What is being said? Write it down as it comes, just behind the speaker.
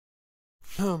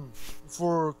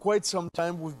For quite some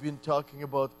time we've been talking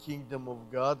about Kingdom of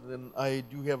God, and I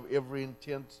do have every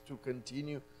intent to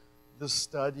continue this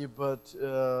study, but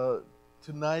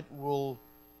tonight we'll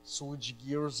switch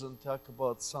gears and talk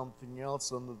about something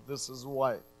else, and this is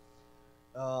why.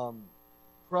 Um,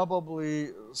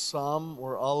 Probably some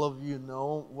or all of you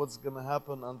know what's going to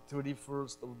happen on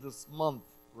 31st of this month,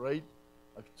 right?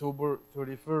 October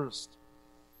 31st.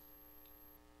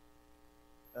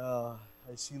 Uh,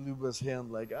 I see Luba's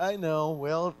hand like, I know,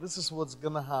 well, this is what's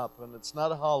going to happen. It's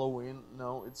not Halloween.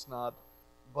 No, it's not.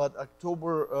 But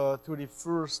October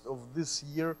 31st of this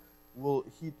year will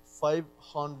hit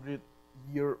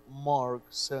 500-year mark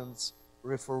since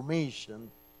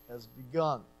Reformation has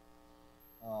begun.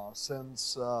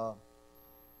 Since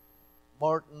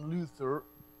Martin Luther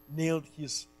nailed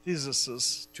his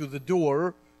theses to the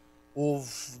door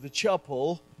of the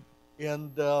chapel,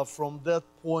 and from that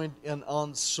point and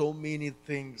on, so many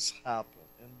things happen.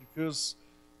 And because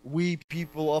we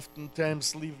people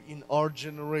oftentimes live in our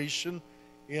generation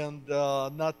and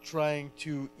not trying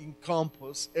to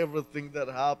encompass everything that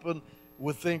happened,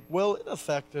 we think, well, it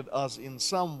affected us in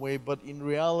some way, but in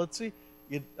reality,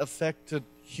 it affected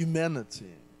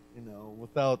humanity,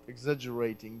 without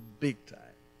exaggerating, big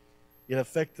time. It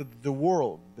affected the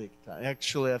world big time. It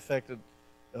actually affected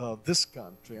this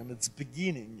country and its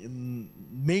beginning in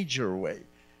major way.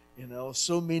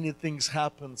 So many things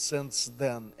happened since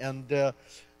then, and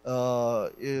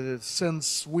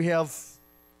since we have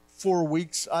 4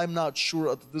 weeks, I'm not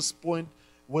sure at this point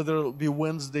whether it'll be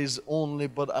Wednesdays only,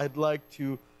 but I'd like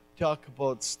to talk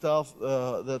about stuff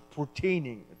that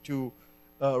pertaining to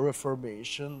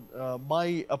Reformation.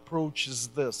 My approach is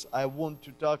this: I want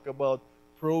to talk about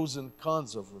pros and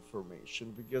cons of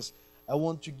Reformation because I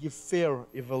want to give fair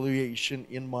evaluation,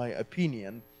 in my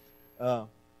opinion, of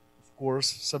course,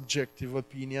 subjective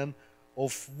opinion,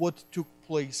 of what took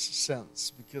place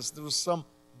since. Because there were some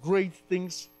great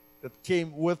things that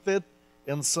came with it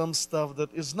and some stuff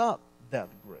that is not that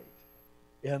great.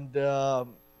 And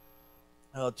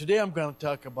today I'm going to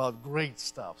talk about great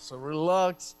stuff. So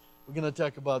relax. We're going to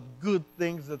talk about good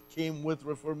things that came with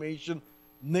Reformation.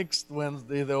 Next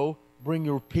Wednesday, though, bring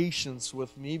your patience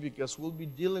with me because we'll be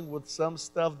dealing with some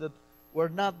stuff that we're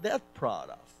not that proud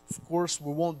of. Of course,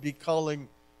 we won't be calling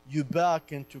you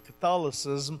back into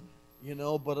Catholicism,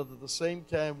 but at the same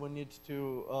time, we need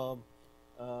to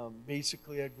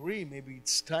basically agree. Maybe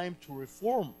it's time to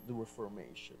reform the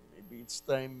Reformation. Maybe it's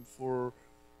time for,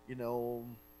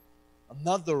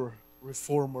 another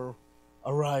reformer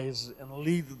arise and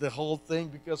lead the whole thing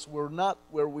because we're not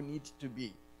where we need to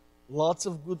be. Lots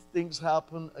of good things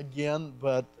happen again,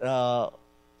 but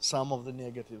some of the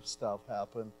negative stuff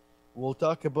happen. We'll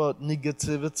talk about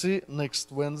negativity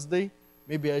next Wednesday.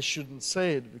 Maybe I shouldn't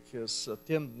say it because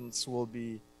attendance will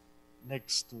be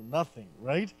next to nothing,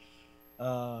 right?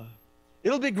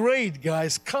 It'll be great,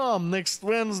 guys. Come next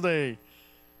Wednesday.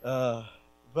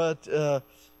 But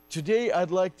today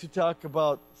I'd like to talk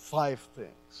about 5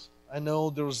 things. I know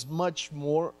there's much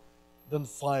more than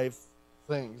 5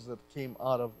 things that came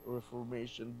out of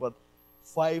Reformation, but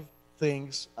 5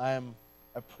 things I'm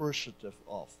appreciative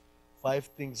of, 5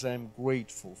 things I'm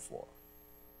grateful for.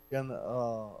 And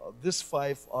these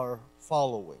 5 are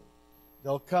following.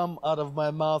 They'll come out of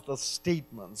my mouth as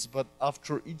statements, but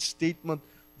after each statement,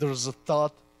 there's a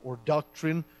thought or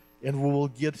doctrine, and we will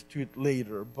get to it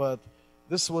later. But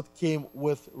this is what came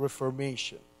with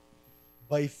Reformation.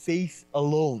 By faith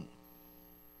alone.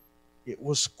 It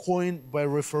was coined by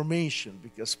Reformation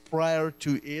because prior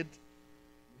to it,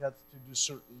 you had to do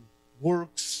certain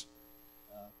works,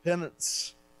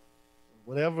 penance,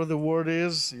 whatever the word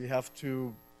is. You have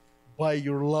to buy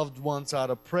your loved ones out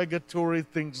of purgatory,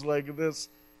 things like this.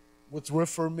 With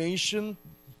Reformation,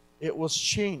 it was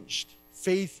changed.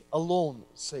 Faith alone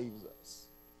saves us.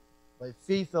 By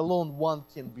faith alone, one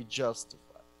can be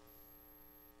justified.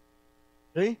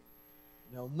 Okay?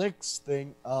 Now, next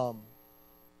thing,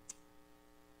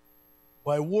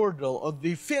 by wordle,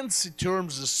 the fancy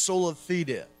terms is sola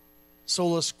fide,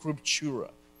 sola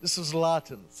scriptura. This is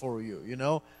Latin for you,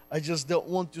 I just don't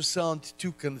want to sound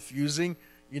too confusing,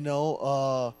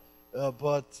 but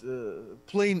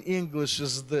plain English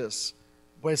is this: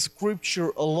 by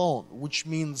scripture alone, which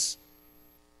means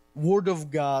Word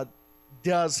of God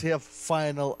does have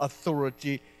final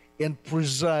authority and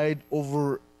preside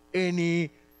over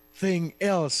anything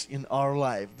else in our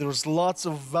life. There's lots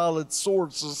of valid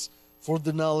sources for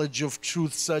the knowledge of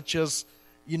truth, such as,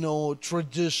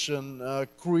 tradition,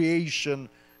 creation,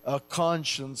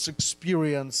 conscience,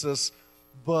 experiences,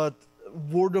 but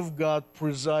Word of God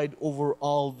preside over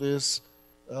all this,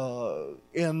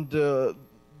 and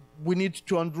we need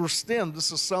to understand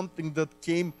this is something that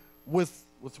came with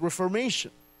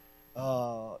Reformation.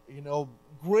 You know,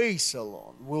 grace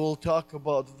alone. We will talk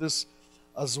about this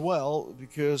as well,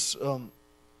 because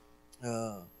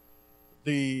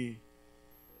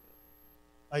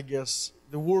I guess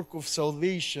the work of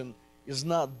salvation is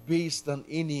not based on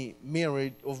any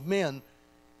merit of man.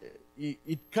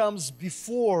 It comes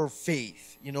before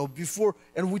faith, you know, before,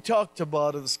 and we talked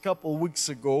about it a couple of weeks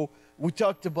ago. We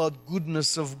talked about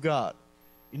goodness of God.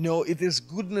 You know, it is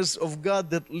goodness of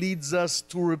God that leads us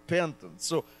to repentance.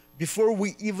 So before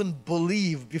we even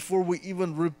believe, before we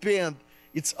even repent,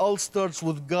 it all starts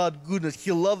with God's goodness.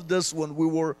 He loved us when we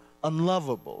were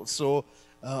unlovable. So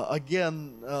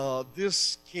again,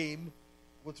 this came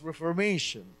with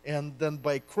Reformation, and then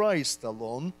by Christ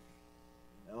alone,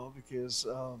 you know, because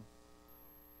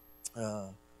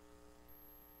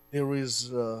there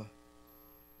is,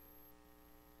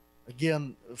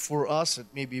 again, for us it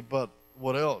may be, but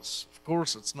what else? Of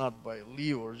course, it's not by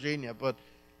Leo or Zhenya, but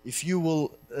if you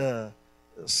will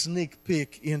sneak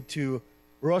peek into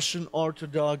Russian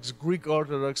Orthodox, Greek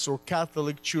Orthodox, or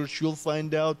Catholic Church, you'll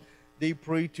find out they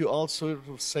pray to all sorts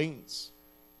of saints.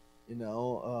 You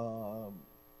know,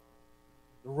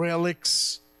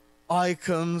 relics,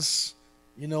 icons,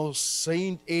 you know,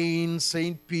 Saint Anne,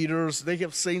 Saint Peter's. They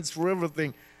have saints for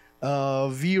everything.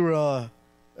 Vera,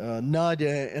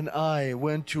 Nadia, and I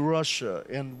went to Russia,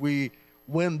 and we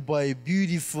went by a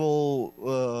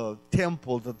beautiful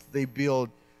temple that they built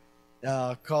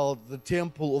called the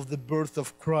Temple of the Birth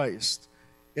of Christ.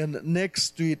 And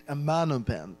next to it, a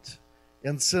monument.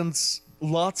 And since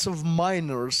lots of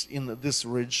miners in this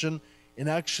region, and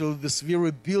actually this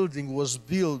very building was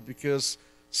built because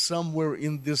somewhere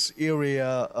in this area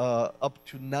up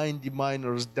to 90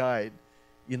 miners died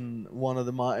in one of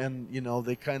the mines, and you know,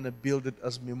 they kind of built it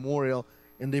as memorial,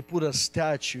 and they put a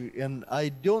statue, and I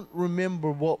don't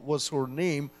remember what was her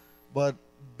name, but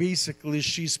basically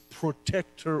she's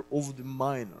protector of the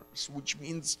miners, which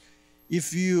means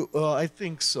if you I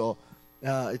think so,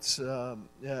 it's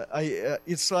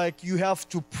like you have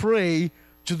to pray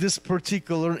to this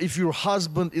particular, if your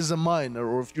husband is a miner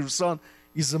or if your son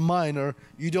is a miner,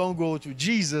 you don't go to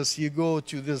Jesus, you go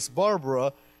to this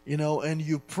Barbara, you know, and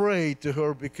you pray to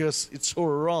her because it's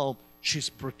her realm. She's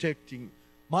protecting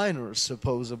miners,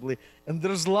 supposedly. And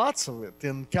there's lots of it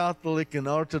in Catholic and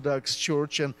Orthodox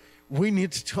Church, and we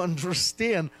need to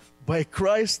understand by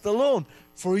Christ alone.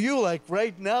 For you, like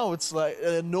right now, it's like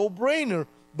a no-brainer,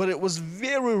 but it was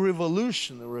very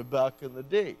revolutionary back in the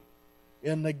day.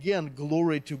 And again,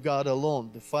 glory to God alone.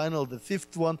 The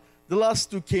fifth one. The last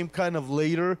two came kind of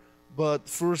later, but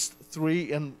first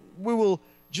three, and we will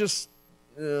just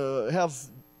have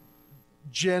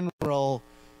general,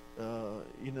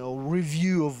 you know,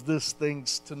 review of these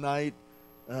things tonight,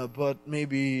 but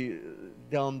maybe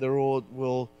down the road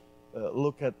we'll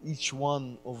look at each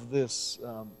one of these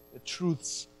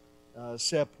truths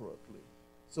separately.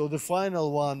 So the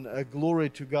final one, glory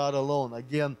to God alone.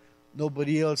 Again,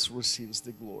 nobody else receives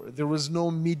the glory. There is no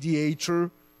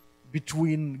mediator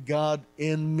between God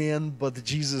and man but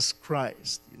Jesus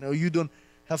Christ. You know, you don't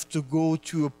have to go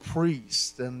to a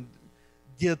priest and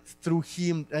get through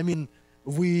him. I mean,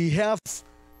 we have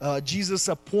Jesus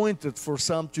appointed for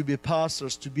some to be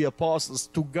pastors, to be apostles,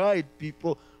 to guide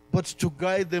people, but to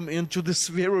guide them into this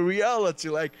very reality.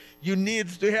 Like, you need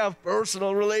to have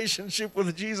personal relationship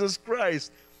with Jesus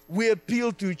Christ. We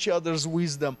appeal to each other's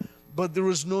wisdom, but there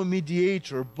is no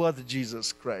mediator but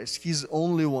Jesus Christ. He's the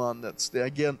only one that's there.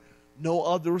 Again, no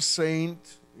other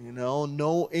saint, you know,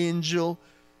 no angel,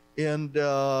 and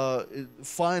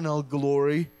final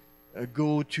glory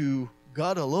go to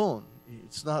God alone.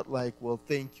 It's not like, well,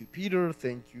 thank you, Peter,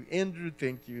 thank you, Andrew,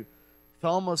 thank you,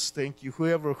 Thomas, thank you,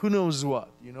 whoever, who knows what,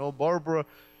 you know, Barbara.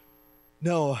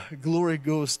 No, glory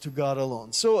goes to God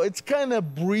alone. So it's kind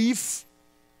of brief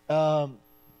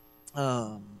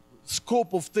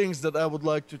scope of things that I would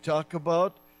like to talk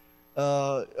about.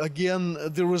 Again,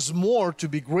 there is more to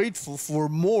be grateful for.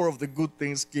 More of the good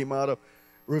things came out of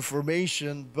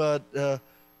Reformation, but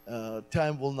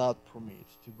time will not permit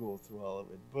to go through all of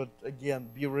it. But again,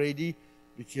 be ready,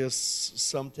 because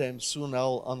sometime soon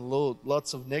I'll unload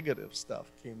lots of negative stuff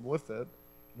came with it,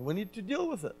 and we need to deal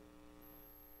with it.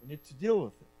 We need to deal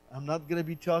with it. I'm not going to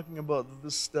be talking about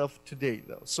this stuff today,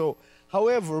 though. So,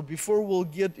 however, before we'll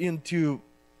get into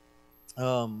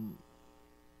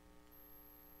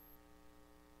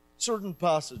certain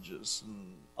passages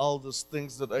and all those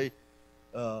things that I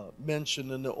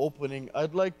mentioned in the opening,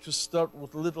 I'd like to start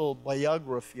with a little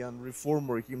biography on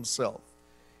Reformer himself.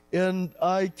 And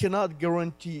I cannot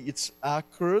guarantee it's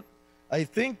accurate. I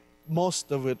think most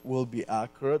of it will be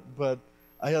accurate, but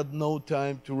I had no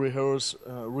time to rehearse,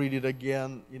 read it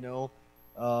again,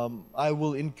 I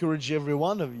will encourage every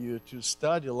one of you to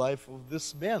study the life of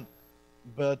this man.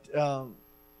 But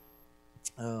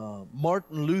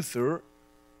Martin Luther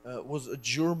was a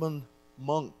German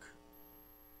monk.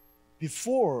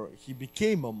 Before he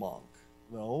became a monk,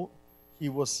 he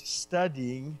was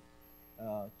studying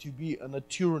to be an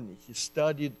attorney. He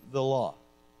studied the law.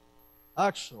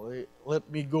 Actually, let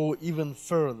me go even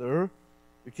further,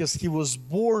 because he was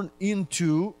born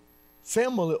into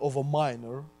family of a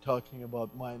miner, talking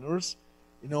about miners.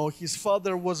 His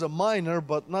father was a miner,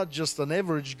 but not just an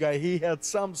average guy. He had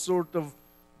some sort of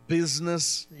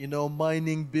business,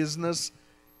 mining business.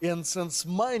 And since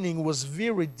mining was a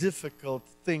very difficult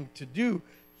thing to do,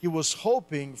 he was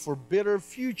hoping for better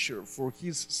future for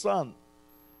his son.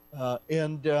 He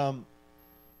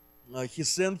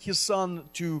sent his son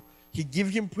he gave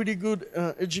him pretty good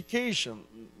education.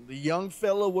 The young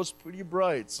fellow was pretty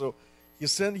bright, so he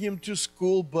sent him to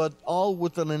school, but all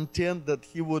with an intent that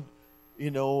he would,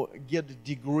 get a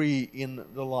degree in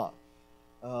the law.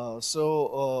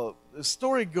 So the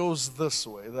story goes this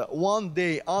way, that one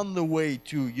day on the way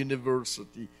to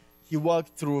university, he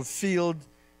walked through a field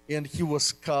and he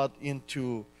was caught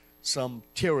into some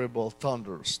terrible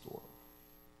thunderstorm.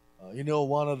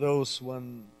 One of those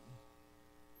when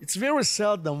it's very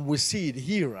seldom we see it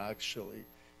here, actually.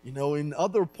 In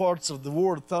other parts of the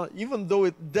world, even though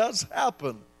it does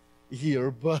happen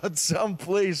here, but some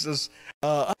places,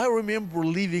 I remember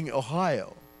leaving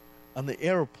Ohio on the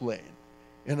airplane,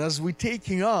 and as we're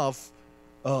taking off,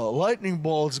 lightning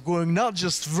bolts going not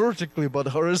just vertically but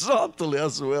horizontally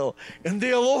as well, and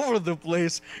they're all over the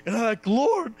place. And I'm like,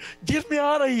 Lord, get me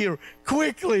out of here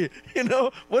quickly.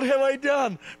 What have I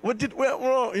done? What went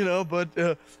wrong?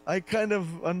 But I kind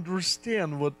of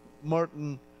understand what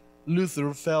Martin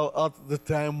Luther felt at the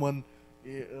time when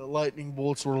lightning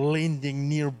bolts were landing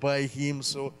nearby him.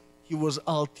 So he was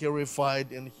all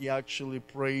terrified, and he actually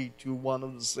prayed to one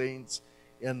of the saints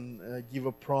and give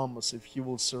a promise, if he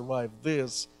will survive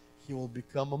this, he will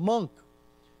become a monk.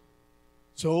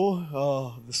 So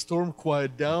the storm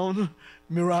quieted down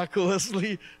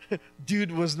miraculously.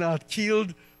 Dude was not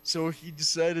killed, so he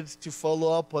decided to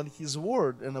follow up on his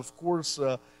word. And of course,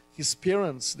 his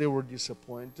parents, they were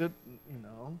disappointed.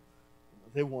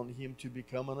 They want him to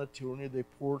become an attorney. They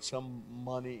poured some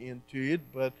money into it,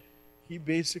 but he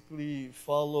basically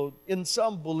followed. And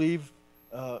some believe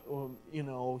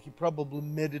he probably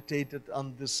meditated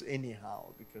on this anyhow,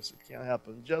 because it can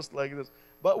happen just like this.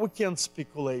 But we can't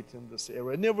speculate in this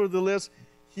area. Nevertheless,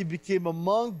 he became a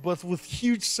monk, but with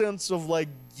huge sense of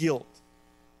guilt.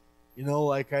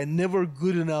 Like, I'm never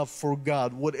good enough for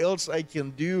God. What else I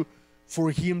can do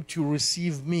for him to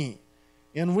receive me?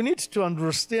 And we need to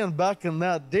understand, back in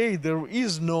that day, there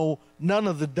is none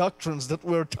of the doctrines that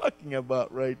we're talking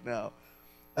about right now.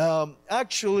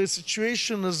 Actually, the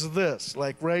situation is this.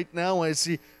 Like right now, I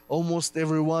see almost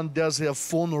everyone does have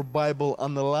phone or Bible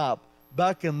on the lap.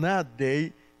 Back in that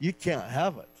day, you can't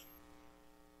have it.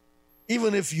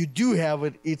 Even if you do have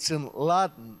it, it's in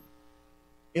Latin.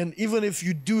 And even if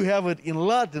you do have it in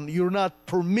Latin, you're not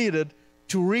permitted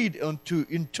to read and to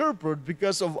interpret,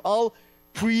 because of all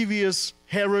previous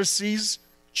heresies.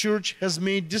 Church has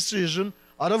made decision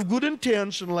out of good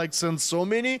intention, like, since so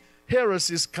many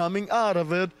heresies coming out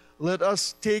of it, let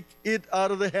us take it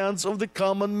out of the hands of the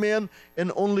common man,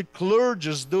 and only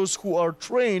clergies, those who are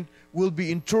trained, will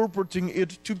be interpreting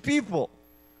it to people.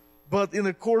 But in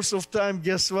the course of time,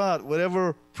 guess what?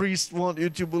 Whatever priest want you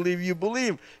to believe, you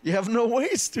believe. You have no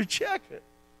ways to check it.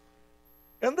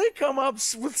 And they come up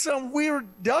with some weird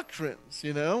doctrines,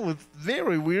 with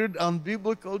very weird,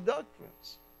 unbiblical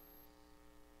doctrines.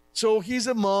 So he's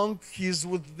a monk. He's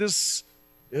with this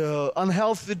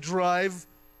unhealthy drive.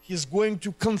 He's going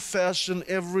to confession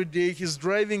every day. He's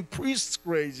driving priests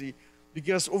crazy,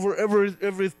 because over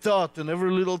every thought and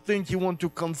every little thing he wants to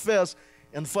confess.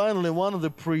 And finally, one of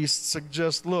the priests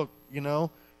suggests, look, you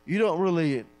don't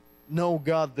really know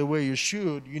God the way you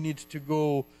should. You need to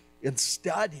go and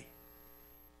study.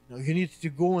 You need to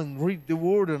go and read the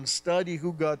Word and study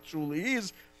who God truly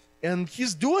is. And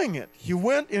he's doing it. He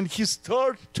went and he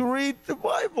started to read the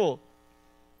Bible.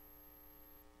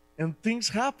 And things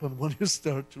happen when you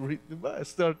start to read the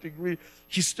Bible.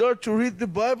 He started to read the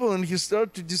Bible, and he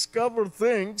started to discover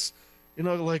things,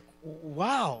 like,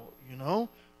 wow,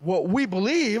 what we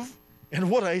believe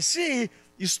and what I see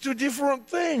is two different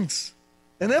things.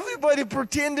 And everybody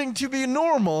pretending to be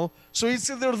normal, so it's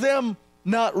either them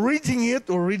not reading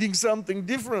it or reading something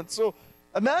different. So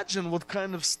imagine what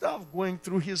kind of stuff going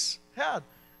through his head.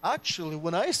 Actually,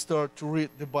 when I start to read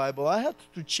the Bible, I had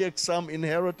to check some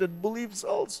inherited beliefs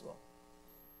also.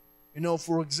 You know,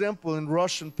 for example, in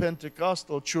Russian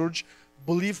Pentecostal church,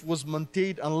 belief was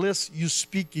maintained unless you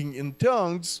speaking in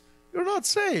tongues, you're not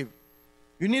saved.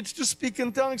 You need to speak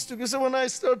in tongues to. So when I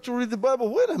start to read the Bible,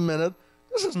 wait a minute,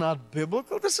 this is not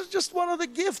biblical. This is just one of the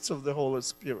gifts of the Holy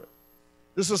Spirit.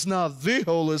 This is not the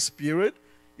Holy Spirit.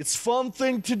 It's a fun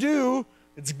thing to do.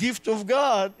 It's a gift of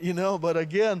God, you know, but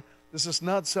again, this is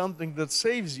not something that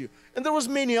saves you. And there was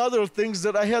many other things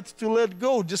that I had to let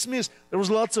go, dismiss. There was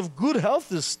lots of good,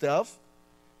 healthy stuff,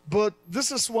 but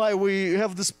this is why we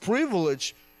have this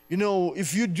privilege. You know,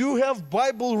 if you do have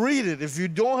Bible, read it. If you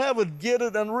don't have it, get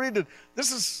it and read it.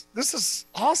 This is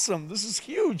awesome. This is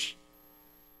huge.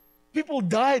 People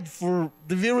died for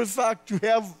the very fact to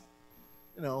have,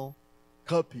 you know,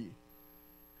 copy.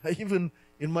 Even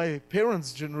in my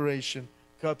parents' generation,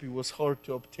 copy was hard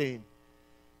to obtain.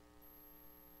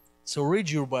 So read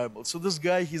your Bible. So this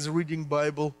guy, he's reading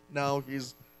Bible now.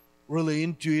 He's really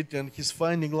into it, and he's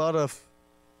finding a lot of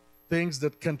things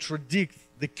that contradict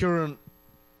the current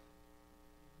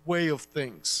way of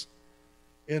things.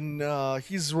 And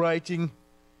he's writing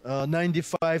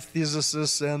 95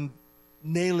 theses and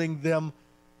nailing them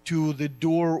to the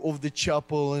door of the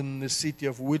chapel in the city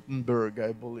of Wittenberg,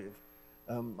 I believe.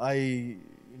 You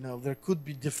know, there could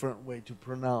be different way to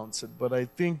pronounce it, but I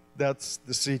think that's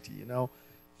the city, you know.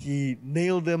 He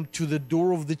nailed them to the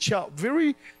door of the chapel.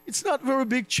 It's not very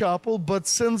big chapel, but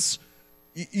since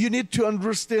you need to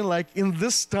understand, like in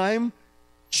this time,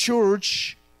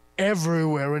 church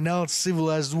everywhere in our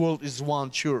civilized world is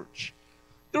one church.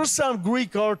 There are some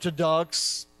Greek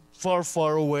Orthodox far,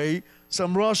 far away,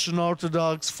 some Russian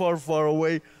Orthodox far, far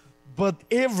away, but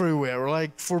everywhere,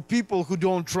 like for people who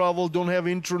don't travel, don't have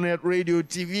internet, radio,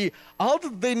 TV, all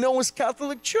that they know is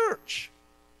Catholic Church.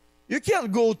 You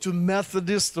can't go to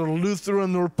Methodist or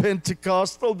Lutheran or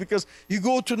Pentecostal because you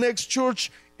go to next church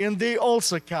and they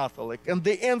also Catholic and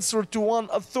they answer to one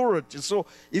authority. So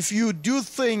if you do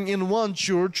thing in one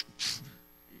church,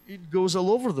 it goes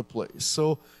all over the place.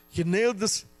 So he nailed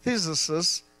this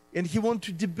thesis and he wanted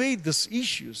to debate these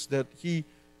issues that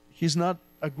he's not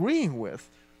agreeing with.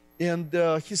 And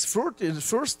his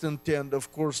first intent,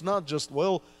 of course, not just,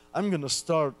 well, I'm going to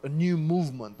start a new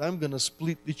movement. I'm going to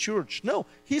split the church. No,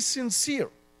 he's sincere.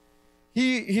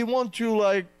 He wants to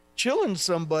like challenge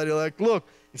somebody like, look,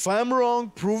 if I'm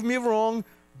wrong, prove me wrong.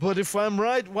 But if I'm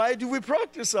right, why do we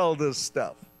practice all this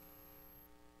stuff?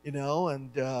 You know,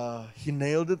 and he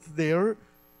nailed it there.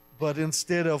 But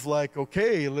instead of like,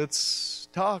 okay, let's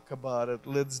talk about it.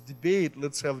 Let's debate.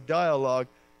 Let's have dialogue.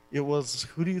 It was,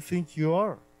 who do you think you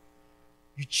are?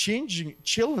 You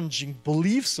challenging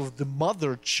beliefs of the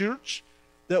mother church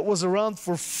that was around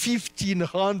for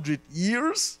 1,500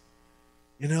 years.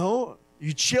 You know,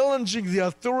 you challenging the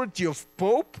authority of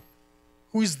Pope,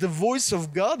 who is the voice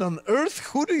of God on earth.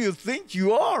 Who do you think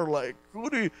you are? Like,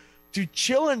 to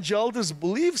challenge all these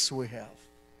beliefs we have?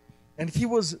 And he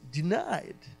was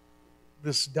denied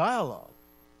this dialogue.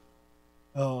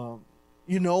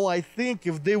 You know, I think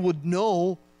if they would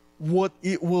know what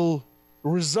it will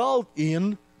result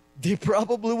in, they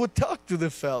probably would talk to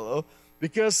the fellow,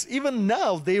 because even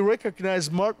now they recognize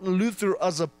Martin Luther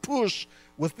as a push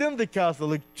within the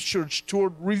Catholic Church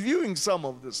toward reviewing some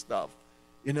of this stuff.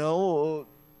 You know,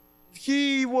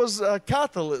 he was a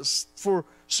catalyst for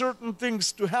certain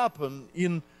things to happen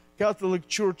in Catholic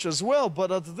Church as well,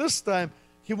 but at this time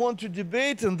he wanted to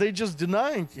debate and they just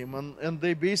denying him and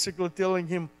they basically telling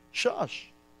him, shush.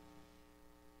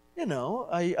 You know,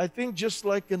 I think just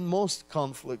like in most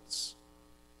conflicts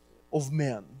of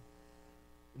men,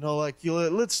 you know, like,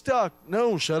 let's talk.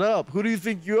 No, shut up. Who do you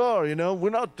think you are? You know,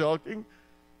 we're not talking.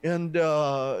 And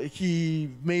he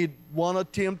made one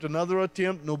attempt, another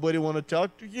attempt. Nobody want to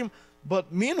talk to him.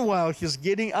 But meanwhile, he's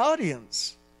getting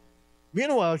audience.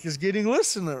 Meanwhile, he's getting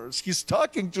listeners. He's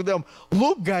talking to them.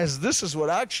 Look, guys, this is what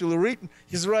actually written.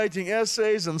 He's writing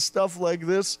essays and stuff like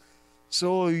this.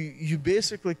 So you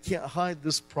basically can't hide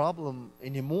this problem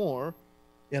anymore.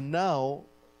 And now,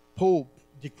 Pope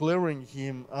declaring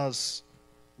him as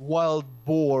wild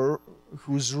boar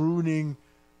who's ruining,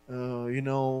 you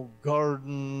know,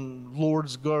 garden,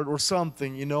 Lord's garden or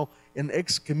something, you know, and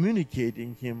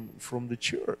excommunicating him from the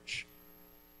church.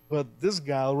 But this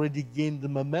guy already gained the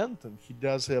momentum. He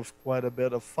does have quite a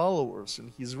bit of followers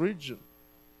in his region.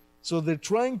 So they're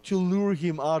trying to lure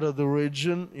him out of the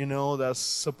region, you know, that's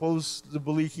supposed to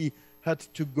believe he had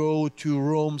to go to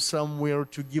Rome somewhere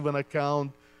to give an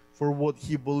account for what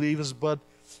he believes. But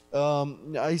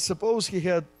I suppose he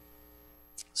had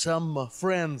some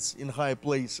friends in high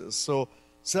places. So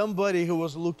somebody who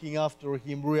was looking after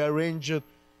him rearranged it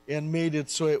and made it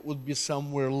so it would be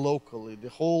somewhere locally. The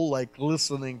whole like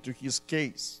listening to his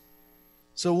case.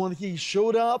 So when he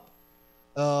showed up,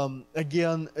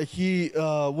 again, he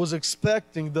was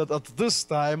expecting that at this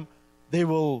time they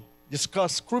will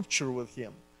discuss scripture with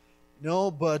him.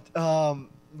 But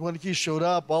when he showed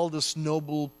up, all these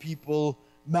noble people,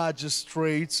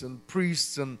 magistrates and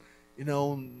priests and,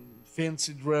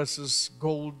 fancy dresses,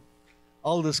 gold,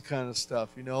 all this kind of stuff,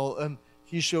 and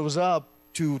he shows up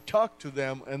to talk to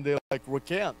them and they're like,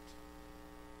 recant,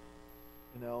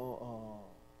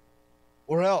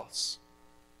 or else.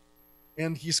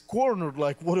 And he's cornered,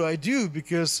 like, what do I do?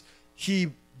 Because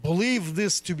he believed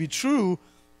this to be true,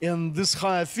 and this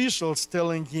high official's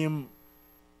telling him,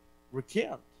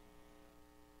 recant.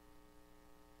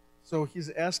 So he's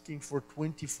asking for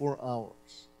 24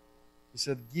 hours. He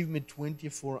said, give me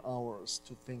 24 hours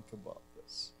to think about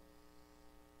this.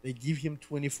 They give him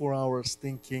 24 hours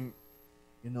thinking,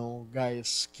 guy is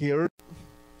scared.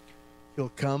 He'll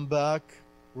come back,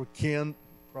 recant,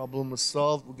 problem is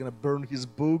solved. We're going to burn his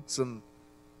books and,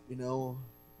 no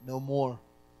more.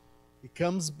 He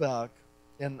comes back,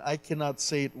 and I cannot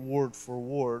say it word for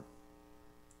word,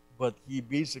 but he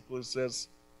basically says,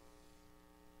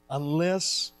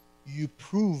 unless you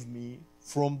prove me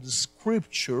from the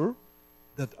scripture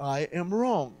that I am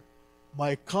wrong,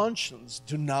 my conscience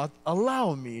do not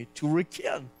allow me to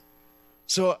recant.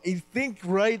 So I think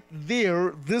right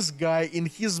there, this guy in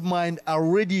his mind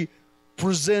already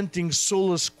presenting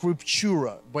sola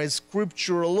scriptura, by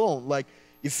scripture alone. Like,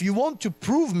 if you want to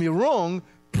prove me wrong,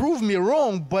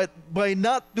 but by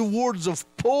not the words of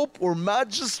pope or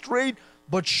magistrate,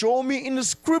 but show me in the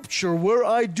scripture where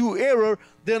I do error,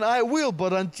 then I will.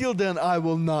 But until then, I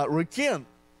will not recant.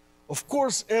 Of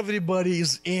course, everybody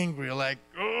is angry, like,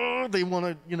 oh, they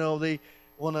want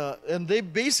to, and they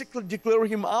basically declare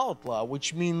him outlaw,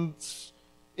 which means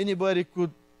anybody could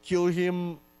kill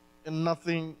him and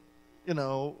nothing,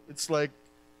 it's like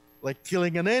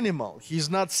killing an animal. He's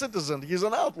not citizen, he's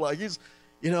an outlaw,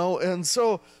 and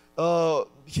so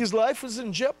his life is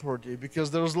in jeopardy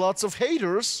because there's lots of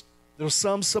haters, there's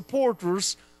some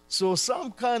supporters, so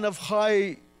some kind of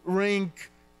high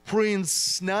rank prince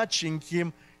snatching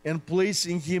him and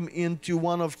placing him into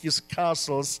one of his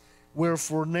castles, where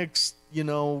for next,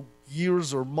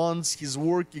 years or months, he's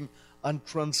working on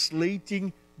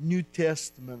translating New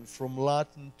Testament from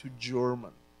Latin to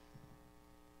German.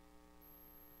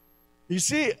 You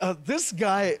see, this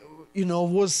guy,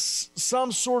 was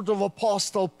some sort of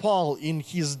Apostle Paul in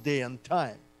his day and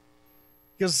time.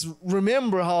 Because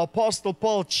remember how Apostle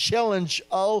Paul challenged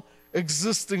all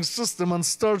existing system and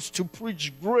starts to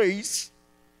preach grace,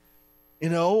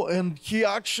 and he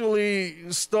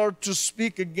actually started to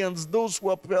speak against those who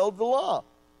upheld the law.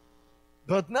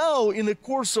 But now, in the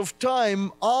course of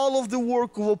time, all of the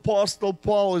work of Apostle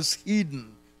Paul is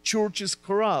hidden. Church is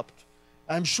corrupt.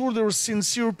 I'm sure there are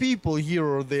sincere people here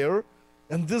or there,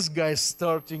 and this guy is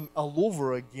starting all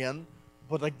over again,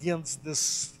 but against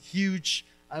this huge,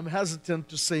 I'm hesitant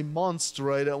to say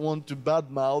monster, I don't want to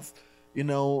badmouth,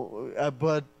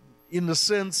 but in a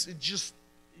sense, it's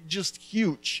just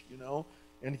huge,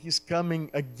 and he's coming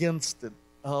against it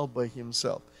all by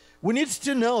himself. We need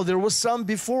to know there was some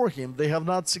before him. They have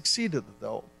not succeeded,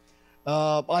 though.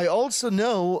 I also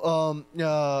know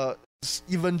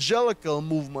evangelical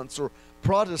movements or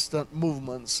Protestant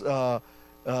movements,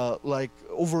 like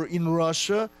over in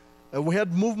Russia. We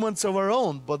had movements of our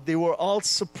own, but they were all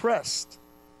suppressed.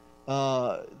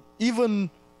 Even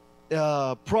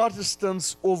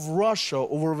Protestants of Russia,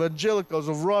 over evangelicals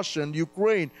of Russia and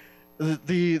Ukraine,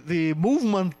 the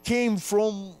movement came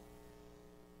from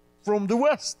the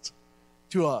West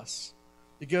to us.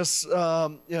 Because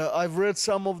I've read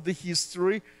some of the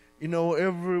history,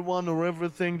 everyone or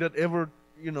everything that ever,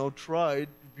 tried,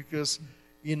 because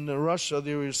in Russia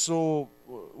they were so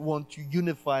want to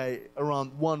unify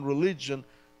around one religion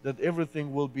that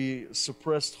everything will be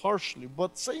suppressed harshly.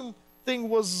 But same thing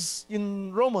was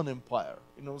in Roman Empire,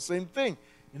 same thing.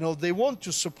 They want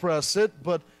to suppress it,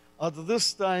 but at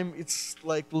this time it's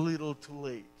like little too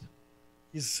late.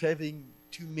 He's having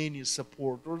too many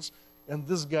supporters, and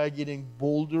this guy getting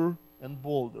bolder and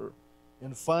bolder.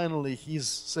 And finally he's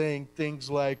saying things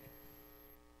like,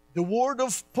 the word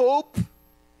of Pope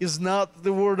is not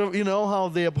the word of, how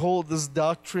they uphold this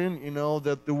doctrine,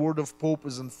 that the word of Pope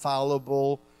is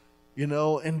infallible,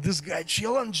 and this guy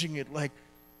challenging it, like,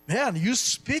 man, you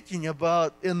speaking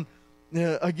about, and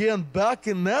again, back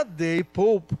in that day,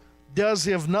 Pope does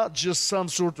have not just some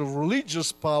sort of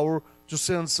religious power to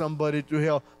send somebody to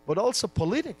hell, but also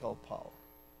political power.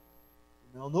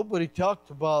 Nobody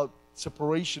talked about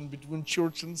separation between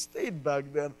church and state back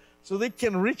then. So they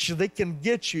can reach you, they can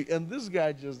get you, and this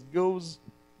guy just goes,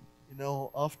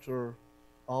 after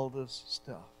all this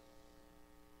stuff.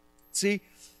 See,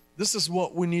 this is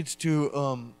what we need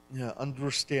to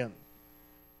understand.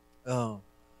 The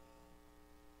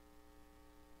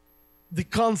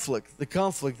conflict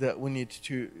that we need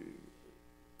to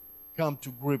come to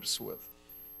grips with.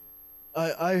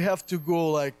 I have to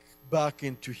go like back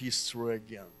into history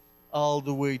again, all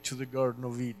the way to the Garden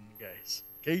of Eden, guys.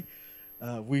 Okay,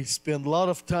 we spent a lot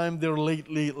of time there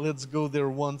lately. Let's go there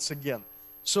once again.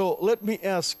 So let me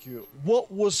ask you,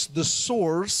 what was the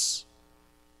source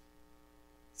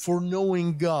for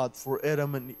knowing God for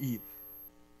Adam and Eve?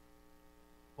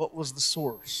 What was the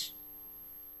source?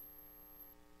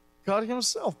 God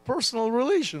Himself, personal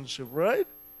relationship, right?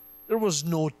 There was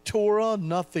no Torah,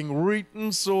 nothing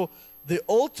written, so the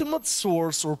ultimate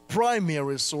source or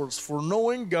primary source for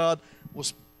knowing God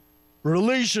was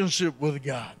relationship with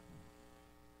God.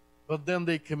 But then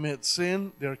they commit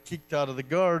sin, they're kicked out of the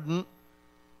garden,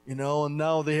 and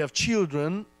now they have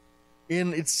children,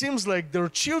 and it seems like their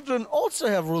children also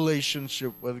have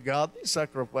relationship with God. They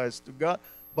sacrifice to God,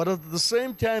 but at the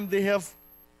same time they have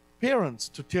parents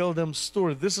to tell them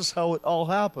story. This is how it all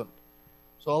happened.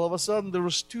 So all of a sudden there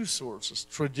was two sources: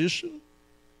 tradition,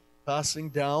 passing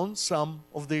down some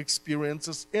of the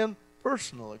experiences, and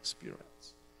personal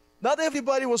experience. Not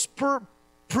everybody was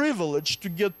privileged to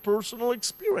get personal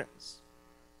experience.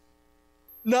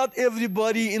 Not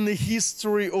everybody in the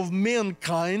history of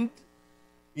mankind,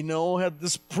 had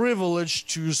this privilege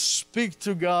to speak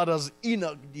to God as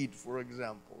Enoch did, for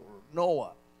example, or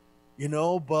Noah,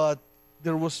 but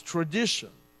there was tradition.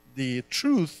 The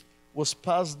truth was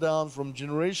passed down from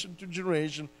generation to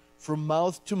generation, from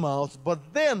mouth to mouth. But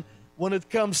then, when it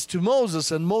comes to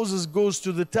Moses, and Moses goes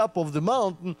to the top of the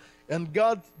mountain, and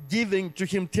God giving to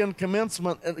him 10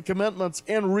 commandments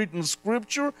and written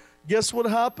scripture, guess what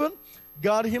happened?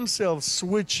 God Himself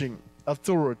switching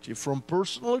authority from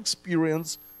personal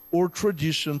experience or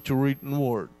tradition to written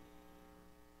word.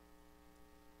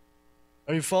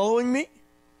 Are you following me?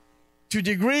 To the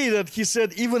degree that He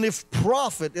said, even if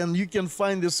prophet, and you can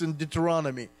find this in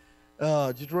Deuteronomy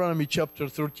chapter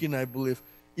 13, I believe,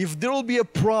 if there will be a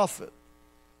prophet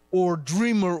or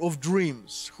dreamer of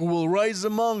dreams who will rise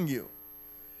among you,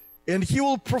 and he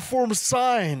will perform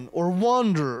sign or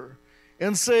wonder,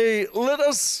 and say, let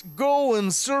us go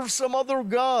and serve some other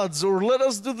gods, or let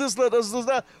us do this, let us do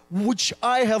that, which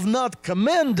I have not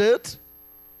commanded,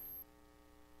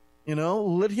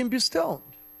 let him be stoned.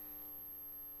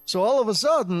 So all of a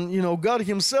sudden, God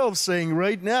Himself saying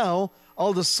right now,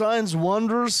 all the signs,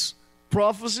 wonders,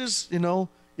 prophecies,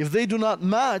 if they do not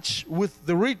match with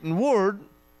the written word,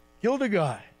 kill the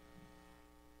guy.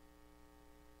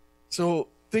 So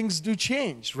things do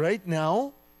change right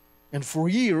now. And for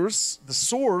years, the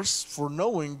source for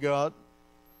knowing God,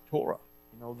 Torah.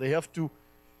 They have to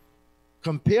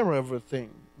compare everything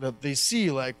that they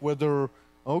see, like whether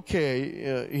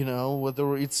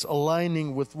it's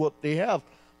aligning with what they have.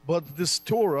 But this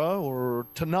Torah or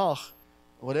Tanakh,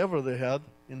 whatever they had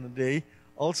in the day,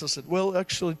 also said, well,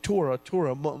 actually Torah,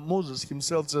 Moses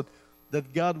himself said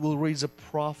that God will raise a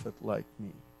prophet like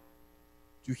me.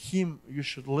 To him you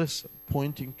should listen,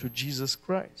 pointing to Jesus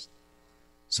Christ.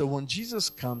 So when Jesus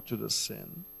comes to the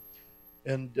scene,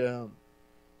 and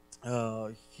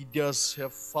He does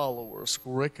have followers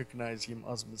who recognize Him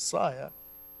as Messiah,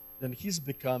 then He's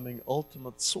becoming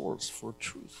ultimate source for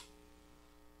truth.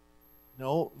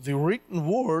 The written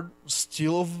word is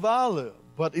still of value,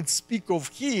 but it speaks of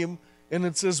Him, and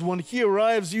it says when He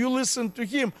arrives, you listen to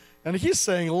Him, and He's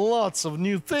saying lots of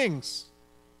new things.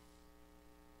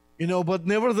 But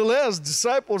nevertheless,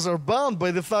 disciples are bound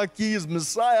by the fact He is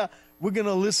Messiah. We're going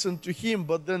to listen to Him,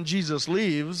 but then Jesus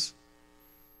leaves,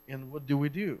 and what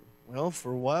do? Well,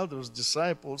 for a while, there's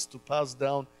disciples to pass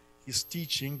down His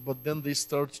teaching, but then they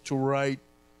start to write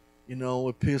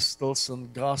epistles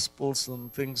and gospels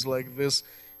and things like this.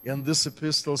 And these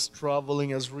epistles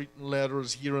traveling as written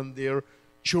letters here and there.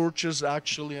 Churches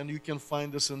actually, and you can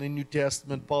find this in the New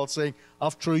Testament, Paul saying,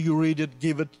 after you read it,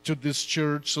 give it to this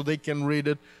church so they can read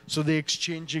it. So they're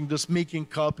exchanging this, making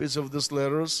copies of these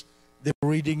letters. They're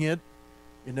reading it,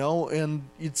 and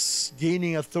it's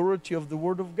gaining authority of the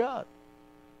Word of God.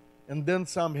 And then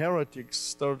some heretics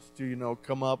start to,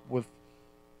 come up with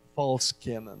false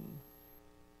canon.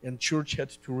 And church had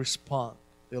to respond.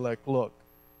 They're like, look,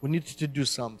 we need to do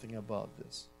something about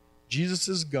this. Jesus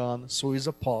is gone, so His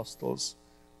apostles.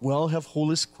 We all have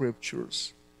Holy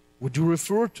Scriptures. We do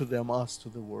refer to them as to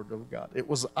the Word of God. It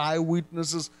was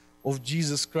eyewitnesses of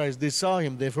Jesus Christ. They saw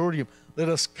Him, they've heard Him. Let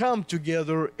us come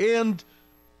together and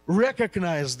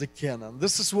recognize the canon.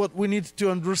 This is what we need to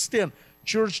understand.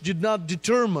 Church did not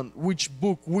determine which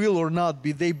book will or not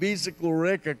be. They basically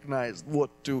recognized what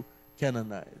to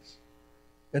canonize.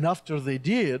 And after they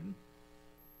did,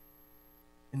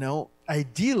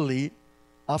 ideally,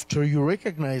 after you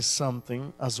recognize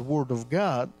something as a word of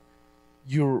God,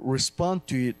 you respond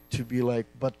to it to be like,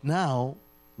 but now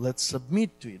let's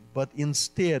submit to it. But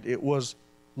instead it was,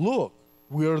 look,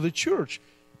 we are the church.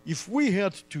 If we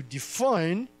had to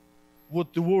define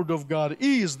what the word of God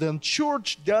is, then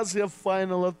church does have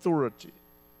final authority.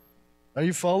 Are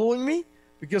you following me?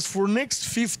 Because for next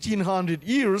 1500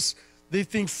 years, they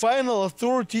think final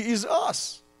authority is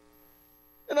us.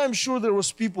 And I'm sure there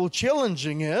was people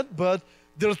challenging it, but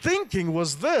their thinking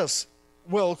was this.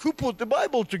 Well, who put the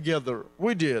Bible together?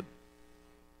 We did.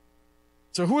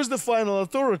 So who is the final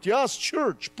authority? Us,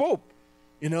 church, Pope.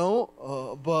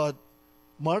 But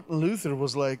Martin Luther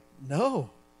was like, no.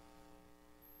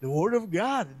 The Word of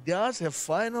God does have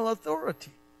final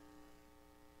authority.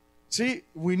 See,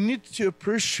 we need to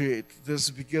appreciate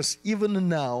this, because even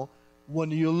now,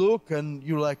 when you look and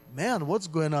you're like, man, what's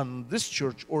going on in this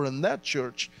church or in that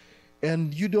church?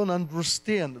 And you don't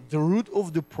understand the root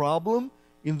of the problem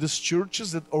in these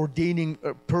churches that ordaining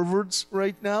perverts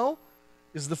right now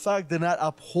is the fact they're not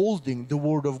upholding the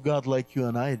Word of God like you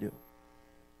and I do.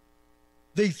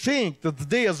 They think that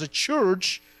they as a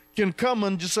church can come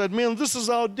and decide, man, this is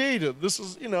outdated. This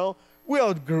is, we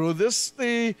outgrew this.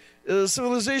 The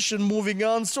civilization moving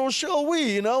on, so shall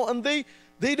we, and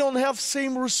they don't have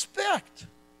same respect.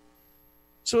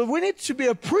 So we need to be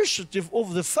appreciative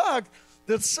of the fact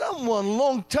that someone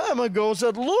long time ago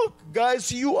said, look,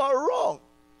 guys, you are wrong.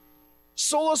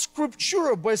 Sola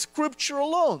scriptura, by scripture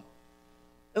alone.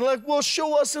 And well,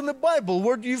 show us in the Bible,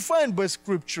 where do you find by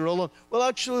scripture alone? Well,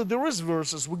 actually, there is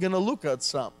verses. We're going to look at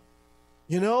some.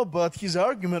 But his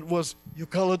argument was, you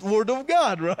call it Word of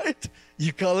God, right?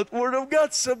 You call it Word of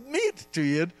God, submit to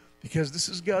it, because this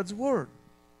is God's Word.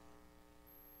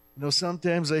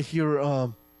 Sometimes I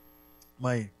hear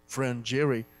my friend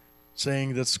Jerry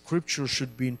saying that Scripture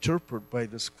should be interpreted by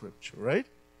the Scripture, right?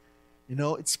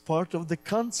 It's part of the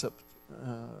concept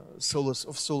sola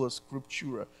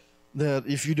scriptura, that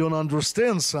if you don't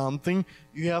understand something,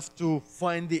 you have to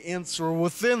find the answer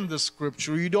within the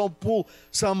Scripture. You don't pull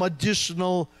some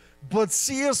additional, but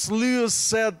C.S. Lewis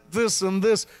said this and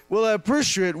this. Well, I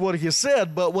appreciate what he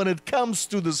said, but when it comes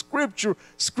to the Scripture,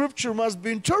 Scripture must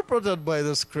be interpreted by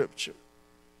the Scripture.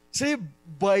 See,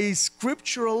 by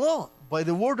Scripture alone, by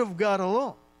the Word of God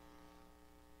alone.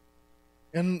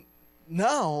 And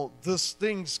now these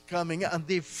things coming out, and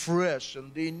they fresh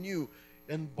and they new,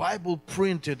 and Bible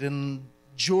printed in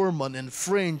German and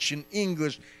French and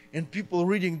English, and people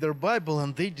reading their Bible,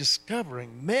 and they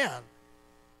discovering, man,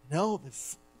 the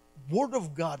Word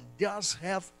of God does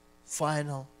have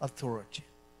final authority.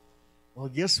 Well,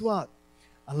 guess what?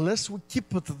 Unless we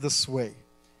keep it this way,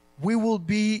 we will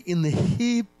be in a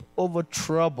heap of a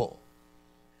trouble.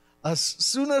 As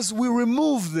soon as we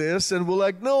remove this and we're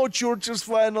like, no, church is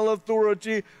final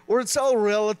authority, or it's all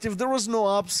relative, there is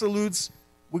no absolutes,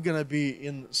 we're going to be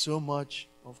in so much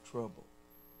of trouble.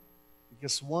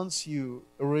 Because once you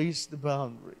erase the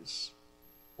boundaries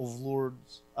of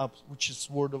Lord's, which is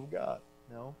Word of God,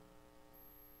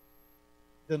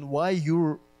 then why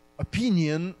your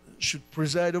opinion should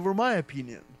preside over my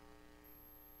opinion?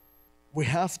 We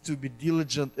have to be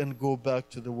diligent and go back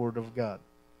to the Word of God.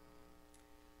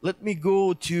 Let me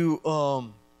go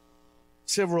to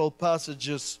several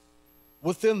passages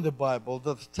within the Bible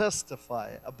that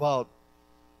testify about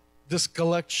this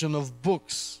collection of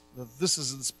books, that this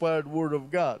is inspired Word of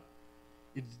God.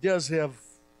 It does have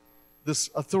this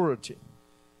authority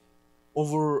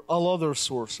over all other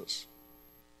sources.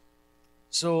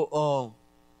 So,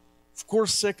 of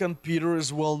course, 2 Peter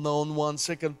is well-known one,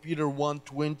 2 Peter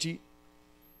 1:20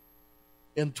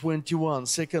 and 21.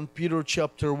 2 Peter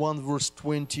chapter 1, verse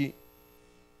 20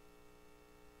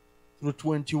 through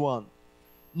 21.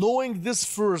 Knowing this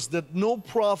first, that no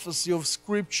prophecy of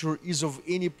Scripture is of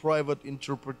any private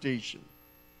interpretation.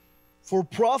 For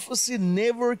prophecy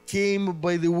never came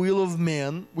by the will of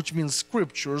man, which means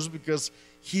Scriptures, because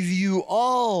he viewed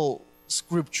all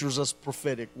Scriptures as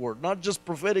prophetic word, not just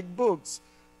prophetic books,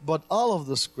 but all of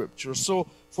the Scriptures. So,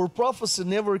 for prophecy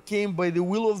never came by the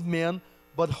will of man,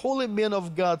 but holy men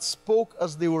of God spoke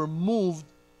as they were moved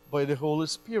by the Holy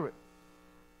Spirit.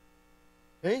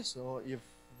 Okay, so if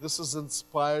this is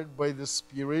inspired by the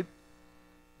Spirit,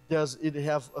 does it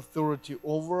have authority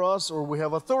over us, or we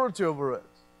have authority over it?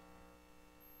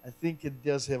 I think it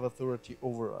does have authority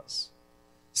over us.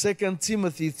 2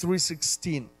 Timothy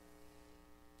 3:16.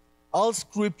 All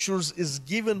Scriptures is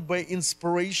given by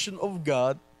inspiration of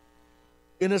God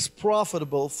and is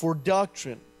profitable for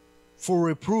doctrine, for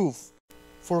reproof,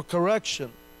 for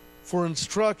correction, for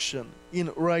instruction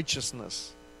in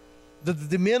righteousness, that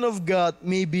the man of God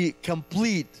may be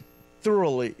complete,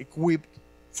 thoroughly equipped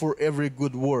for every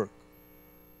good work.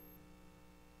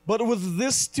 But with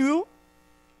this too,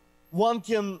 one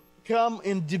can come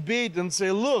and debate and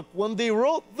say, look, when they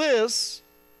wrote this,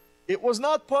 it was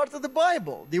not part of the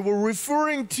Bible. They were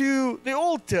referring to the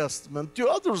Old Testament, to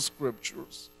other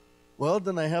scriptures. Well,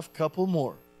 then I have a couple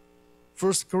more.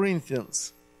 1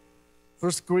 Corinthians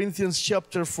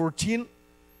chapter 14,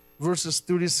 verses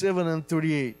 37 and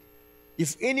 38.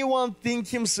 If anyone think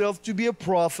himself to be a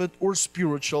prophet or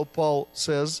spiritual, Paul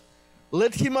says,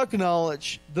 let him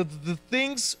acknowledge that the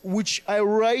things which I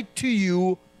write to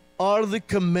you are the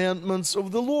commandments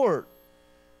of the Lord.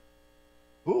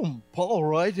 Boom, Paul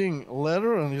writing a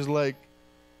letter, and he's like,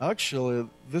 actually,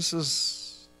 this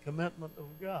is commandment of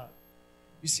God.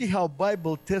 You see how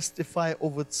Bible testify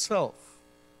of itself,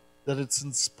 that it's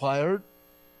inspired,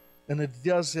 and it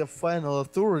does have final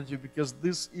authority because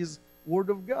this is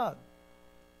Word of God.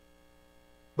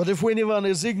 But if anyone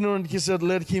is ignorant, he said,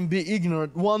 let him be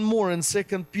ignorant. One more in 2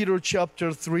 Peter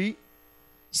chapter 3.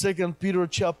 2 Peter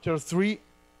chapter 3,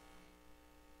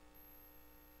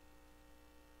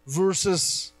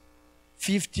 verses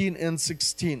 15 and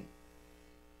 16.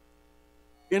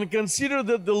 And consider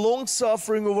that the long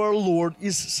suffering of our Lord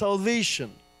is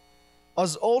salvation,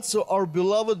 as also our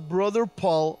beloved brother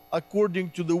Paul,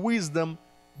 according to the wisdom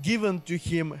given to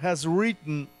him, has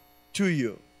written to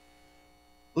you.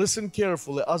 Listen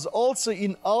carefully. As also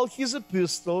in all his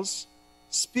epistles,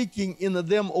 speaking in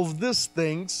them of these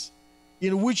things,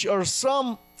 in which are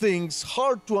some things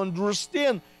hard to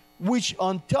understand, which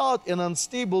untaught and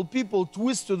unstable people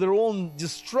twist to their own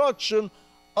destruction,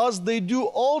 as they do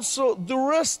also the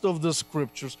rest of the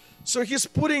scriptures. So he's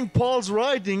putting Paul's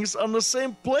writings on the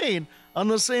same plane, on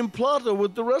the same plateau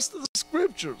with the rest of the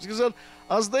scriptures. He said,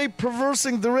 as they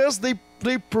perversing the rest,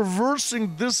 they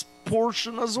perversing this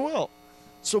portion as well.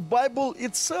 So Bible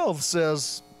itself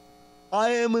says, I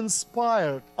am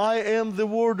inspired. I am the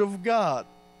Word of God.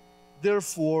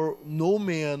 Therefore, no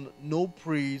man, no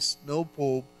priest, no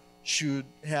pope should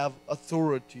have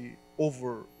authority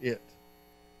over it.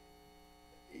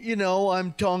 You know,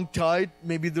 I'm tongue-tied.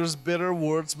 Maybe there's better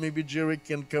words. Maybe Jerry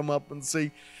can come up and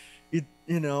say, it.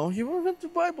 You know, he went to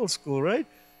Bible school, right?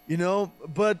 You know,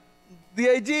 but the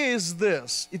idea is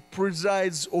this. It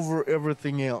presides over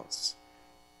everything else.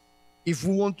 If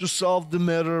we want to solve the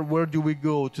matter, where do we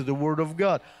go? To the Word of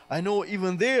God. I know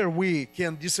even there we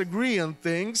can disagree on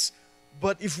things,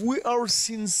 but if we are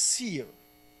sincere,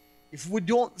 if we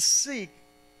don't seek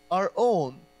our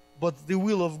own, but the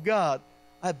will of God,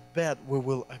 I bet we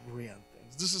will agree on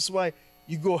things. This is why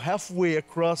you go halfway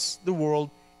across the world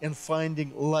and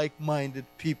finding like-minded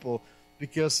people,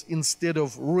 because instead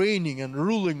of reigning and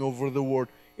ruling over the world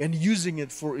and using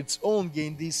it for its own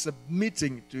gain, they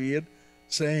submitting to it,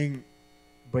 saying,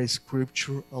 by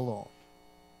Scripture alone,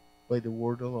 by the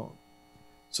Word alone.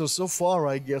 So far,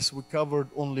 I guess we covered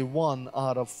only 1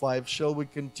 out of 5. Shall we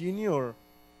continue, or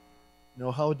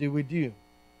how did we do?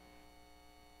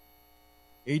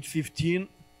 8:15.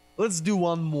 Let's do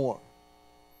one more.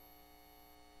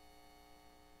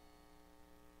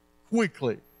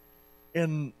 Quickly.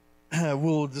 And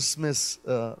we'll dismiss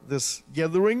this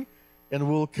gathering, and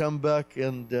we'll come back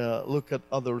and look at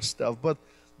other stuff. But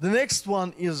the next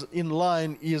one is in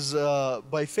line is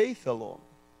by faith alone.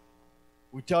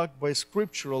 We talked by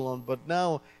Scripture alone, but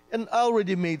now, and I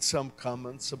already made some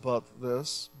comments about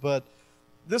this, but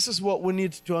this is what we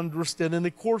need to understand. In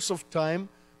the course of time,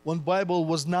 when Bible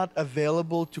was not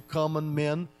available to common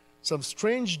men, some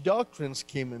strange doctrines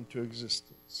came into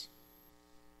existence.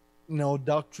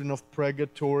 Doctrine of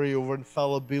purgatory, over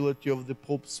infallibility of the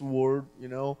Pope's word,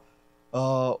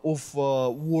 of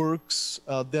works.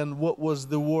 Then what was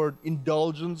the word?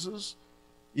 Indulgences.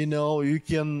 You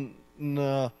can,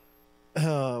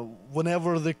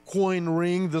 whenever the coin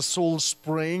ring, the soul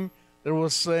spring, there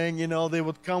was saying, they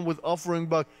would come with offering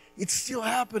back. It's still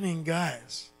happening,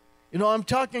 guys. I'm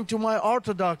talking to my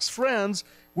Orthodox friends.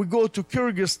 We go to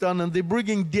Kyrgyzstan and they're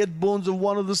bringing dead bones of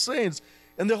one of the saints.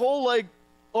 And the whole,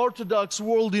 Orthodox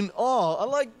world in awe. I'm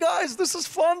like, guys, this is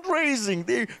fundraising.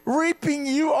 They're ripping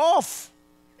you off.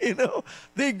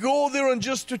 They go there and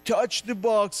just to touch the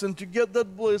box and to get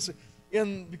that blessing.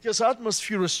 And because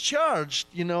atmosphere is charged,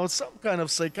 it's some kind of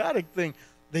psychotic thing,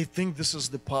 they think this is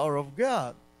the power of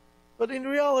God. But in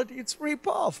reality, it's rip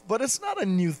off. But it's not a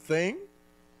new thing.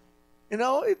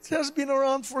 It has been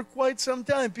around for quite some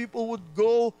time. People would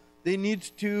go, they need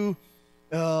to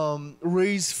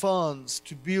raise funds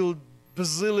to build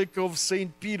Basilica of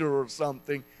St. Peter or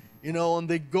something, and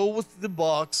they go with the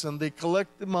box and they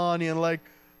collect the money and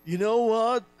you know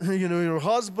what? Your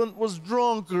husband was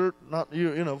drunk, or not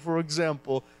you, for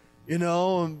example,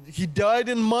 he died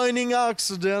in mining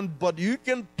accident, but you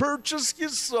can purchase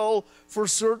his soul for a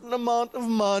certain amount of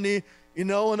money,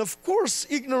 and of course,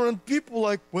 ignorant people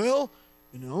like, well,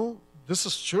 this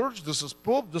is church, this is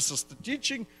Pope, this is the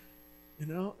teaching,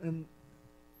 and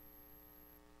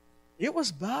it was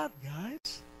bad,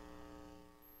 guys.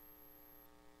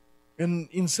 And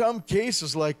in some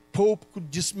cases, like Pope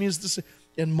could dismiss this.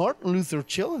 And Martin Luther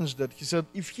challenged that. He said,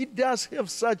 if he does have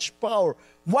such power,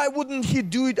 why wouldn't he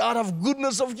do it out of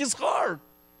goodness of his heart?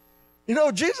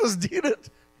 Jesus did it.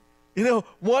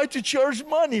 Why to charge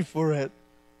money for it?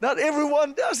 Not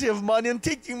everyone does have money, and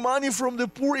taking money from the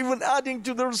poor, even adding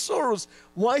to their sorrows.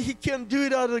 Why he can't do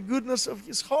it out of the goodness of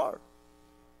his heart?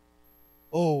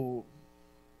 Oh,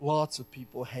 lots of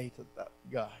people hated that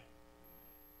guy.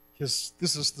 Because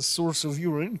this is the source of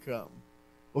your income,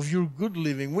 of your good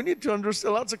living. We need to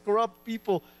understand lots of corrupt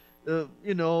people, on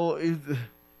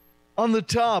the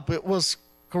top, it was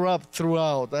corrupt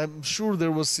throughout. I'm sure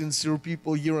there was sincere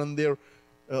people here and there.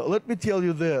 Let me tell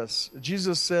you this.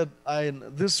 Jesus said,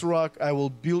 on this rock I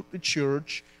will build the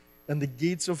church, and the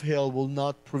gates of hell will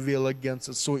not prevail against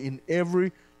it. So in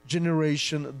every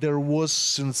generation, there was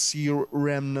sincere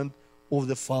remnant of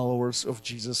the followers of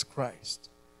Jesus Christ.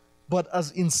 But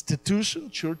as institution,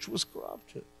 church was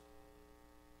corrupted.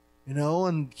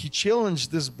 And he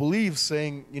challenged this belief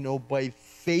saying, by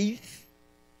faith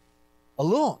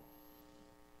alone.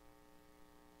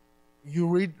 You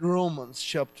read Romans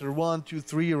chapter 1, 2,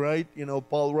 3, right?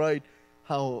 Paul writes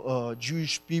how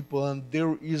Jewish people, and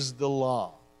there is the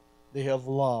law. They have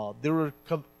law. There are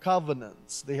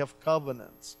covenants. They have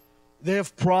covenants. They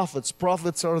have prophets.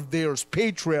 Prophets are theirs.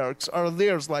 Patriarchs are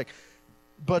theirs.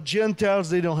 But Gentiles,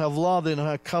 they don't have law, they don't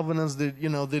have covenants, they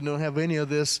don't have any of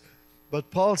this. But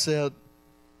Paul said,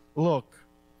 look,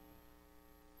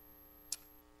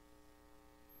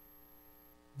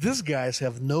 these guys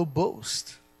have no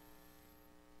boast,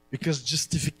 because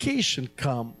justification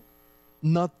comes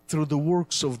not through the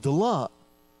works of the law,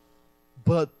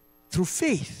 but through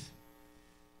faith.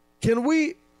 Can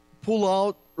we pull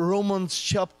out Romans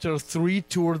chapter 3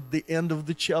 toward the end of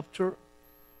the chapter?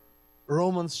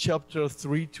 Romans chapter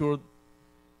 3 toward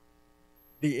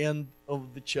the end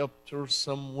of the chapter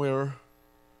somewhere.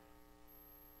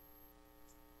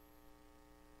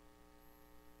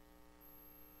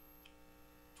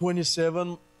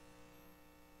 (27)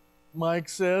 Mike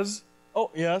says, oh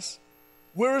yes,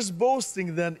 where is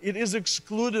boasting then? It is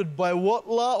excluded by what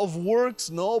law of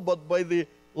works? No, but by the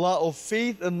law of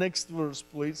faith. And next verse,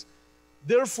 please.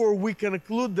 Therefore we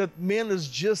conclude that man is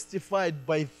justified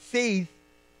by faith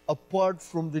apart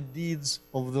from the deeds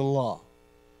of the law.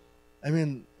 I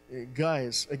mean,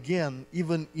 guys, again,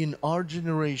 even in our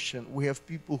generation, we have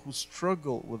people who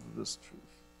struggle with this truth.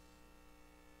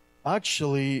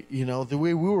 Actually, the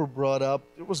way we were brought up,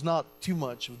 there was not too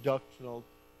much of doctrinal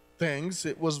things.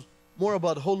 It was more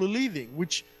about holy living,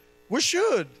 which we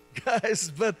should, guys,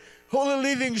 but holy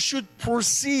living should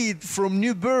proceed from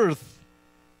new birth.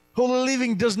 Holy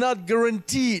living does not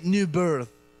guarantee new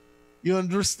birth. You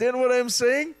understand what I'm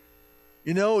saying?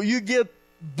 You get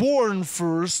born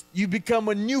first, you become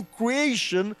a new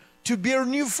creation to bear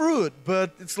new fruit.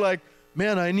 But it's like,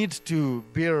 man, I need to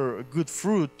bear a good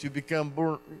fruit to become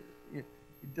born. It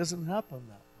doesn't happen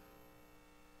that way.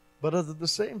 But at the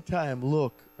same time,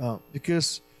 look,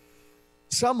 because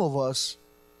some of us,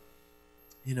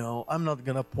 I'm not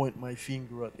going to point my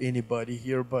finger at anybody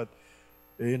here, but,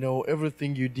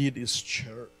 everything you did is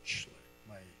church. Like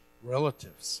my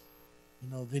relatives.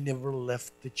 They never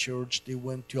left the church. They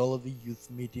went to all of the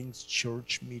youth meetings,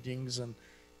 church meetings, and,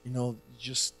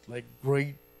 just like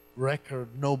great record,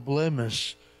 no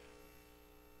blemish.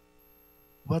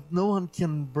 But no one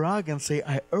can brag and say,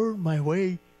 I earned my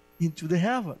way into the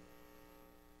heaven.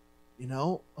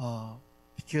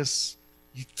 Because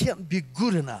you can't be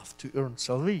good enough to earn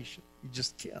salvation. You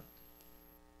just can't.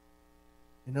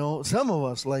 Some of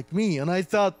us, like me, and I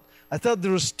thought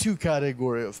there was two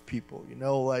categories of people,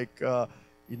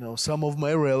 some of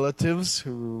my relatives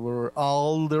who were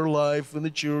all their life in the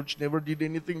church, never did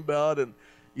anything bad, and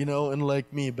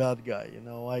like me, bad guy.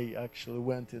 I actually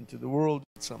went into the world,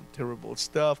 did some terrible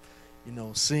stuff,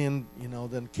 sinned,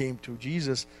 then came to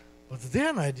Jesus. But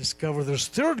then I discovered there's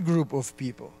a third group of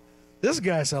people. These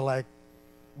guys are like,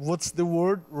 what's the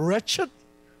word? Wretched?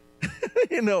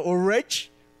 Or wretch?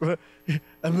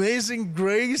 Amazing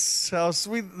grace, how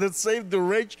sweet that saved the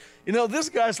wretch. These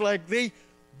guys, like, they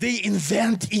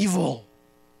invent evil.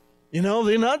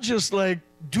 They're not just like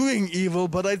doing evil,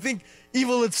 but I think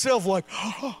evil itself, like,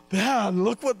 oh, man,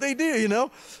 look what they do,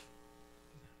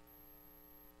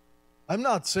 I'm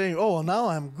not saying, oh, now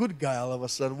I'm a good guy all of a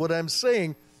sudden. What I'm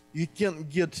saying, you can't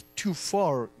get too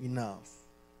far enough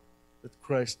that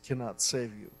Christ cannot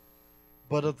save you.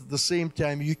 But at the same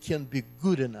time, you can't be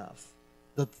good enough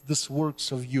that this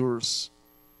works of yours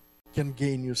can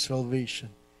gain you salvation.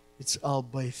 It's all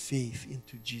by faith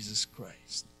into Jesus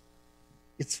Christ.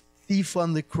 It's thief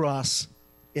on the cross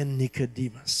and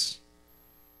Nicodemus.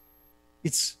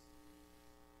 It's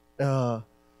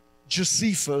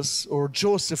Josephus or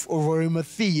Joseph of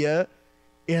Arimathea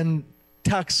and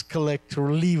tax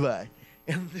collector Levi.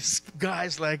 And these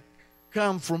guys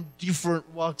come from different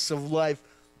walks of life,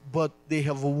 but they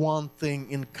have one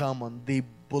thing in common. They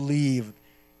believed,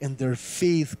 and their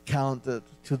faith counted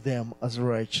to them as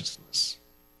righteousness.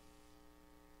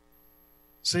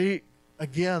 See,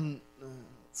 again,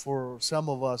 for some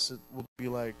of us, it would be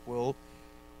like, well,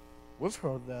 we've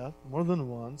heard that more than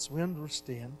once. We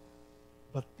understand.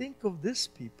 But think of these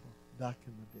people back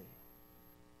in the day.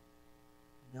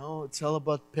 No, it's all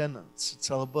about penance.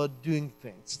 It's all about doing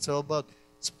things. It's all about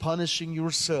punishing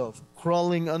yourself,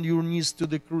 crawling on your knees to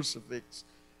the crucifix,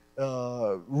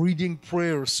 reading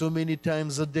prayer so many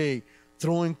times a day,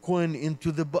 throwing coin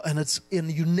into the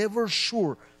and you're never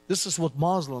sure. This is what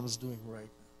Muslims doing right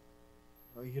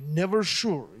now. You're never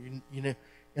sure. You know,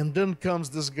 and then comes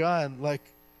this guy and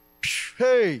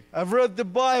hey, I've read the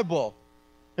Bible,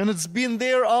 and it's been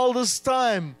there all this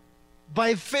time,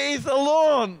 by faith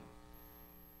alone.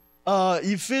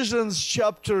 Ephesians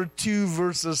chapter 2,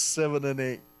 verses 7 and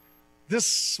 8.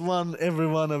 This one, every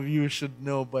one of you should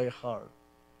know by heart.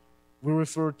 We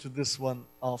refer to this one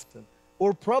often.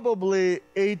 Or probably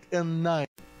 8 and 9.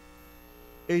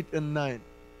 8 and 9.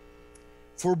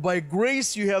 For by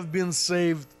grace you have been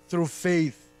saved through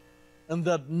faith, and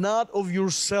that not of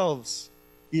yourselves.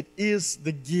 It is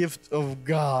the gift of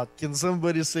God. Can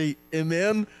somebody say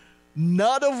amen?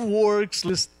 Not of works,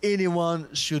 lest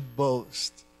anyone should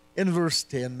boast. In verse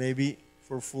 10, maybe,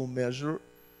 for full measure.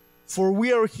 For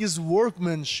we are his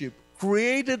workmanship,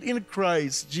 created in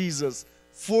Christ Jesus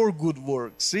for good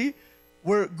works. See,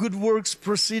 where good works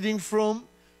proceeding from,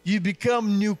 you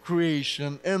become new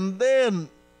creation. And then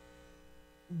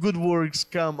good works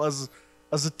come as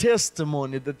a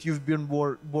testimony that you've been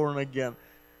born again.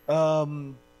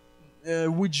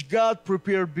 Which God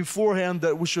prepared beforehand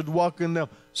that we should walk in them.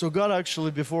 So God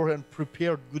actually beforehand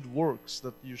prepared good works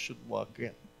that you should walk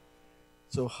in.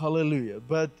 So hallelujah.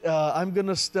 But I'm going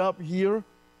to stop here.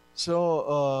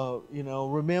 So,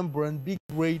 remember and be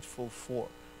grateful for.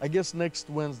 I guess next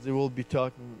Wednesday we'll be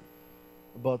talking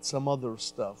about some other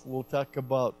stuff. We'll talk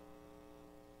about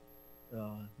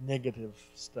negative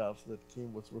stuff that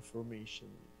came with Reformation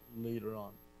later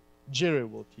on. Jerry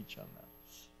will teach on that.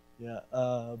 Yeah,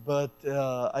 but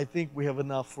I think we have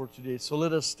enough for today. So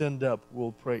let us stand up.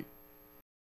 We'll pray.